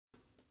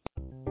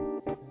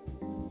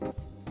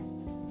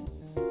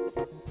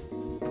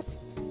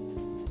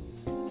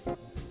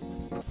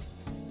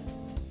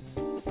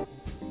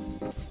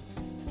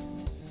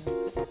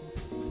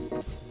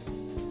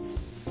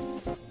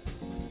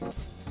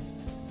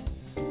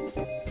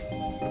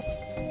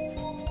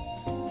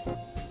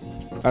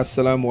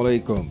Assalamu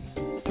alaikum.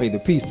 May the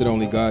peace that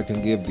only God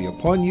can give be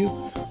upon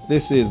you.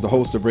 This is the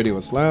host of Radio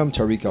Islam,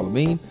 Tariq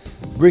Al-Amin,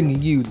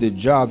 bringing you the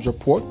jobs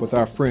report with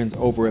our friends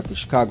over at the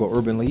Chicago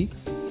Urban League.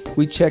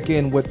 We check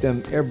in with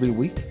them every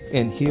week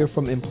and hear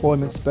from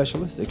employment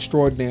specialist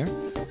extraordinaire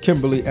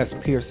Kimberly S.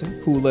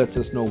 Pearson, who lets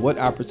us know what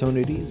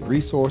opportunities,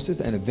 resources,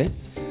 and events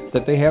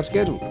that they have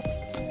scheduled.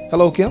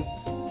 Hello, Kim.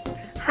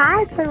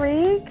 Hi,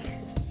 Tariq.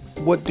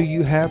 What do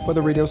you have for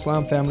the Radio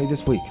Islam family this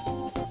week?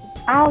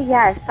 Oh,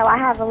 yes. So I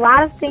have a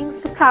lot of things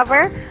to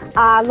cover,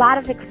 a lot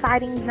of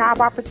exciting job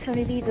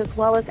opportunities as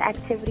well as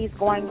activities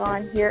going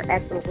on here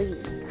at the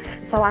League.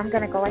 So I'm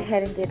going to go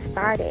ahead and get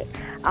started.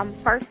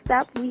 First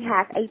up, we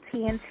have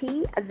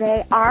AT&T.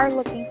 They are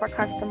looking for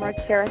customer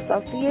care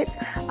associates.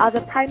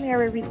 The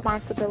primary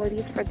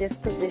responsibilities for this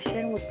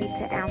position would be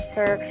to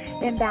answer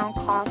inbound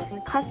calls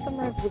from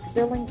customers with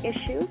billing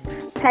issues,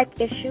 tech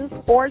issues,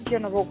 or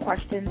general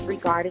questions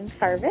regarding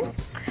service.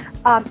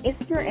 If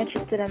you're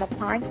interested in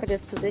applying for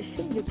this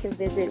position, you can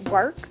visit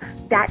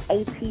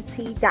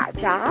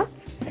work.att.jobs.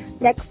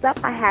 Next up,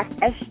 I have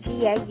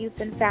SGA Youth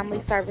and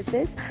Family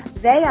Services.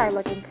 They are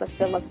looking to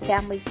fill a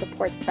family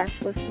support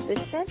specialist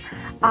position.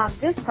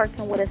 This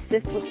person would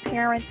assist with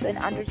parents in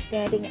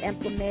understanding and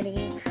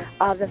implementing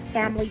the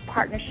family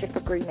partnership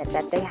agreement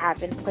that they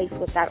have in place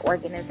with that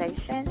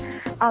organization.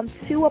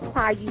 To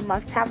apply, you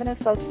must have an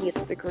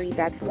associate's degree.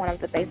 That's one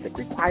of the basic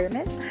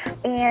requirements.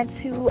 And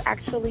to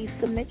actually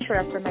submit your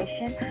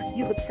information,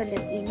 you would send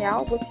an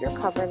email with your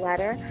cover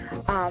letter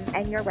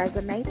and your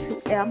resume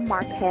to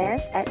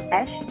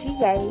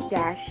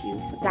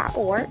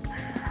mmarquez@sga-youth.org.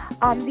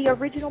 The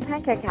original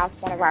Pancake House,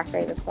 one of our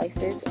favorite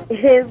places,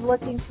 is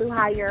looking to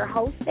hire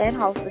hosts and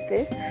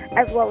hostesses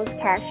as well as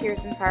cashiers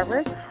and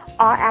servers.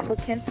 All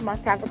applicants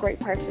must have a great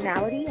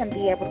personality and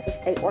be able to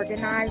stay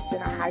organized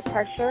in a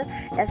high-pressure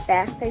and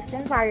fast-paced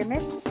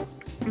environment.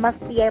 Must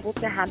be able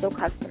to handle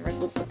customers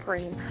with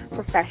supreme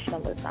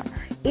professionalism.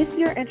 If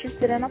you're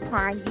interested in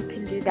applying, you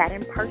can do that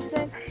in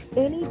person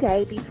any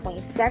day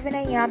between 7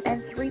 a.m.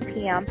 and 3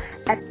 p.m.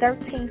 at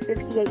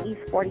 1358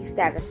 East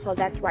 47. So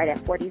that's right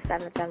at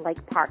 47th and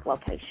Lake Park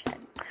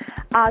location.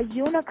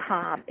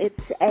 Unicom, it's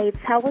a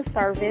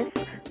teleservice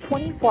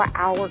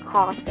 24-hour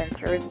call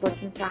center, is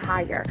looking to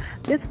hire.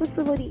 This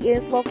facility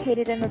is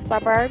located in the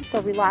suburbs, so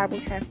reliable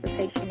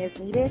transportation is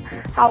needed.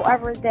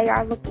 However, they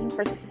are looking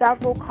for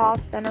several call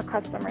center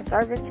customer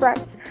service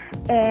reps,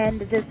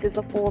 and this is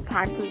a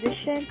full-time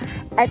position.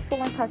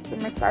 Excellent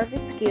customer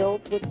service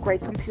skills with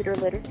great computer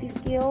literacy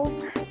skills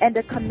and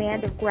a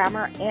command of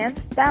grammar and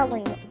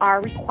spelling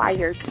are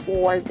required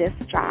for this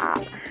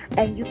job.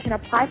 And you can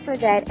apply for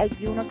that at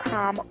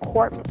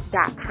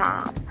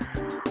unicomcorp.com.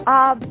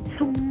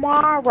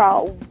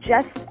 Tomorrow,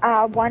 just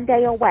one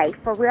day away,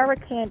 Ferrera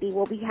Candy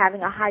will be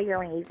having a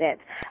hiring event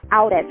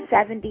out at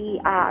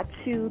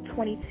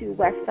 7222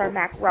 West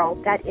Cermak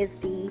Road. That is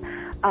the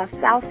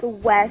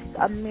Southwest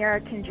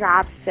American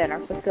Jobs Center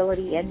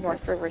facility in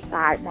North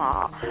Riverside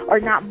Mall,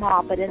 or not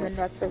mall, but in the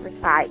North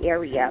Riverside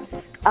area.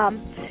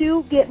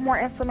 To get more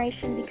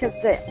information, because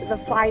the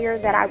flyer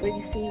that I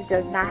received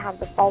does not have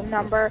the phone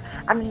number,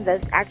 the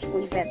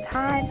actual event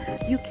time,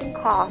 you can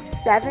call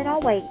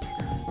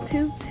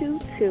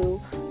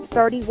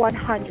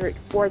 708-222-3100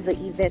 for the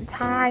event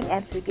time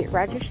and to get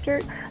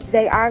registered.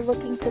 They are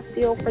looking to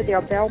fill for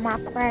their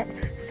Belmont plant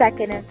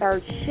second and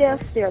third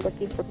shifts. They're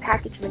looking for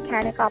package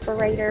mechanic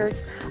operators,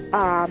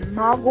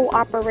 mogul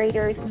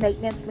operators,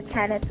 maintenance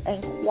mechanics,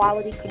 and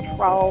quality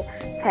control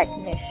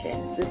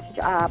technicians. This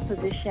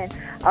position,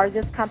 or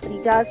this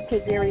company, does pay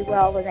very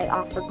well, and they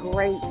offer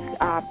great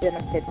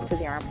benefits to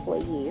their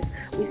employees.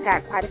 We've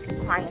had quite a few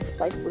clients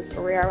placed with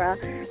Ferrera,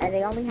 and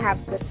they only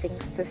have good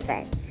things to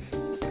say.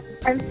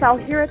 And so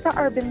here at the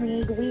Urban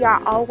League, we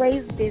are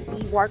always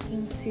busy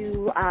working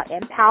to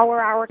empower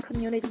our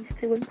communities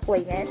to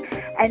employment.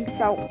 And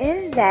so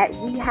in that,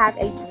 we have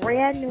a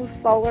brand new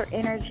solar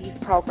energy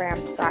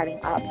program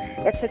starting up.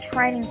 It's a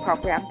training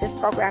program. This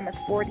program is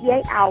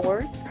 48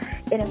 hours.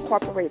 It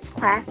incorporates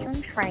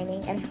classroom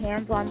training and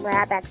hands-on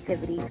lab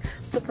activities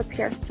to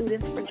prepare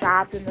students for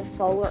jobs in the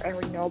solar and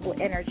renewable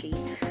energy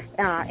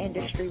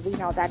industry. We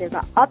know that is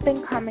an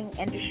up-and-coming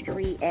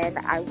industry, and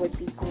it would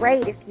be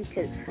great if you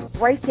could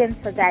break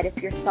into that if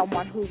you're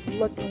someone who's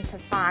looking to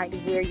find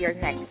where your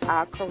next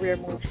career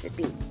move should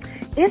be.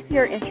 If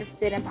you're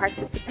interested in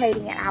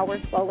participating in our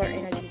Solar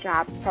Energy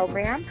Jobs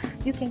program,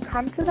 you can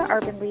come to the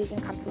Urban League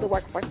and come to the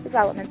Workforce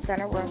Development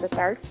Center. We're on the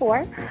third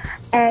floor,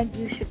 and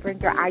you should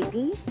bring your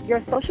ID, your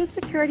Social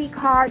Security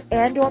card,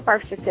 and or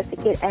birth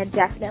certificate, and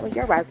definitely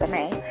your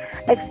resume.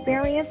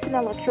 Experience in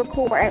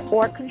electrical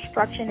or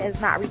construction is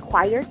not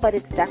required, but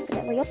it's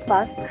definitely a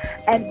plus.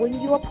 And when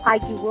you apply,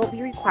 you will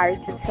be required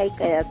to take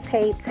a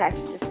paid test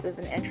just as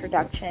an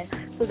introduction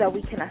so that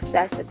we can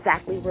assess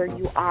exactly where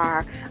you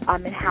are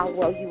and how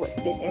well you would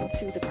fit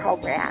into the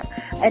program.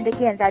 And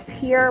again, that's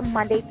here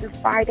Monday through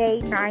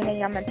Friday, 9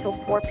 a.m. until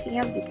 4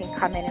 p.m. You can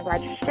come in and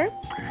register.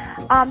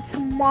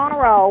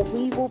 Tomorrow,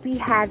 we will be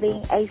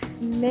having a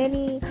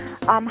mini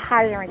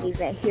hiring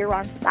event here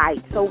on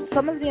site. So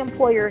some of the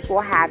employers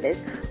we'll have is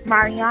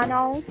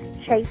Mariano's,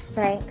 Chase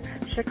Bank,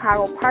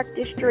 Chicago Park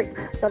District,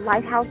 the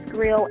Lighthouse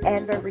Grill,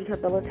 and the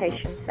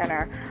Rehabilitation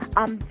Center.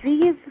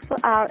 These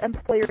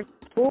employers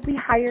will be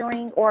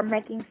hiring or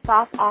making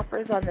soft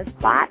offers on the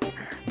spot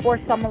for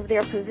some of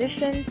their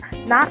positions.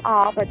 Not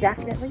all, but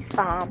definitely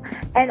some.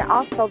 And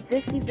also,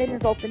 this event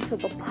is open to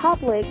the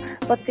public,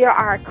 but there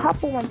are a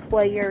couple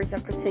employers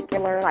in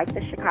particular, like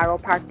the Chicago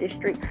Park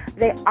District.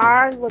 They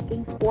are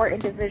looking for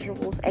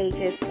individuals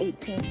ages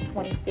 18 to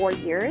 24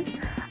 years,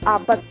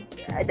 but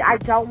I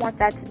don't want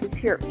that to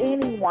deter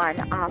anyone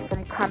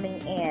from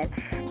coming in.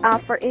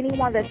 For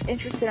anyone that's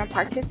interested in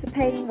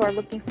participating or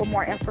looking for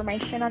more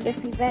information on this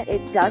event,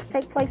 it does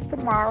take place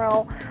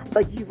tomorrow,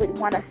 but you would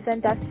want to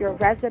send us your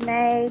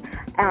resume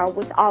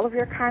with all of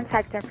your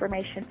contact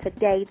information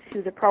today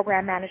to the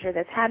program manager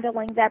that's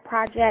handling that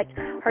project.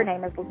 Her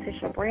name is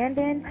Letitia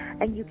Brandon,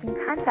 and you can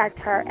contact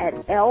her at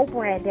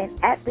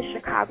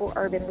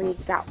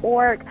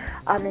lbrandon@thechicagourbanleague.org.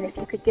 And if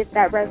you could get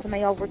that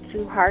resume over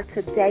to her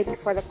today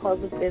before the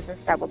close of business,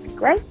 that would be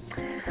great.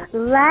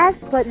 Last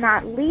but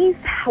not least,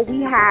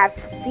 we have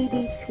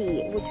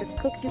CDT, which is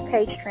Cook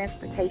DuPage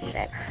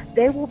Transportation.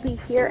 They will be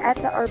here at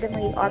the Urban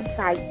League on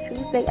site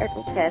Tuesday,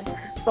 April 10th.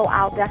 So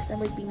I'll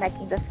definitely be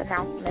making this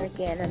announcement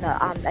again in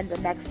the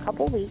next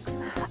couple weeks,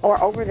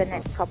 or over the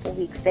next couple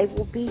weeks. They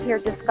will be here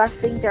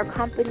discussing their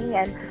company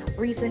and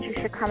reasons you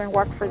should come and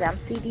work for them.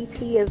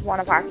 CDT is one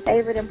of our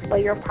favorite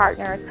employer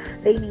partners.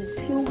 They need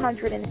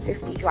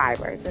 250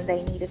 drivers, and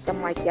they needed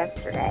them like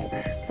yesterday.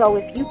 So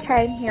if you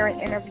came here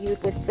and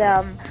interviewed with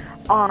them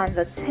on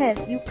the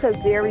 10th, you could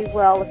very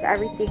well, if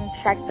everything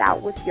checked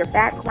out with your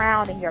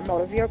background and your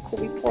motor vehicle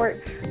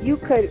report, you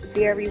could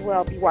very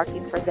well be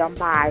working for them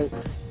by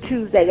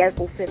Tuesday,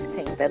 April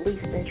 15th, at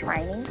least in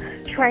training.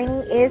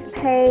 Training is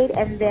paid,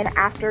 and then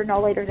after no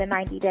later than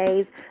 90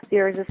 days,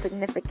 there is a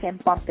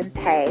significant bump in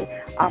pay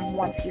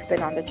once you've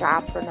been on the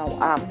job for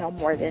no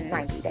more than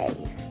 90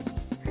 days.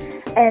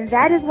 And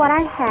that is what I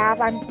have.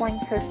 I'm going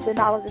to send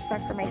all of this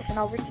information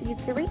over to you,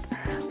 Tariq.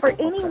 For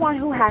anyone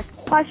who has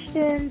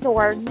questions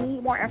or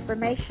need more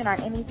information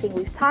on anything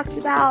we've talked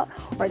about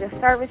or the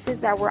services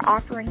that we're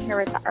offering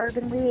here at the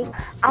Urban League,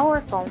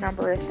 our phone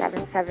number is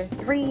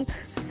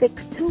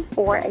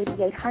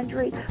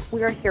 773-624-8800.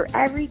 We are here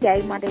every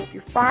day, Monday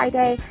through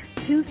Friday,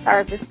 to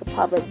service the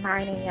public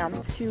 9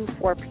 a.m. to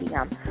 4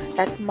 p.m.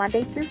 That's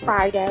Monday through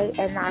Friday,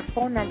 and our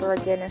phone number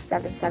again is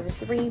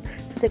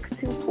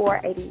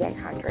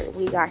 773-624-8800.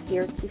 We are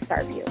here to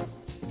serve you.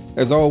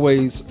 As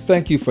always,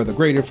 thank you for the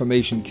great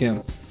information,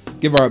 Kim.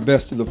 Give our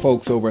best to the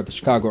folks over at the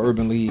Chicago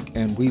Urban League,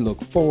 and we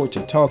look forward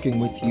to talking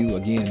with you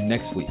again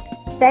next week.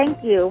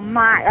 Thank you.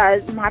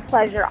 My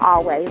pleasure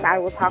always. I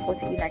will talk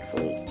with you next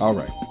week. All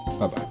right.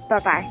 Bye-bye.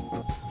 Bye-bye.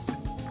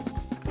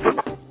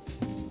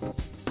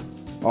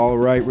 All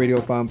right,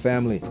 Radio Farm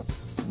family.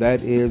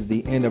 That is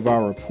the end of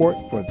our report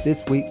for this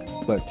week,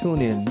 but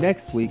tune in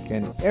next week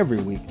and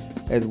every week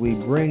as we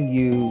bring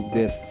you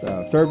this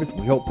service.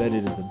 We hope that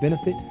it is a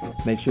benefit.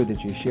 Make sure that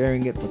you're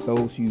sharing it with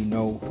those you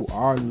know who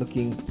are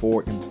looking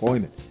for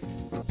employment.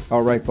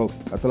 All right, folks.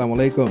 Assalamu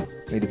alaikum.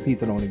 May the peace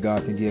that only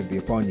God can give be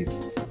upon you.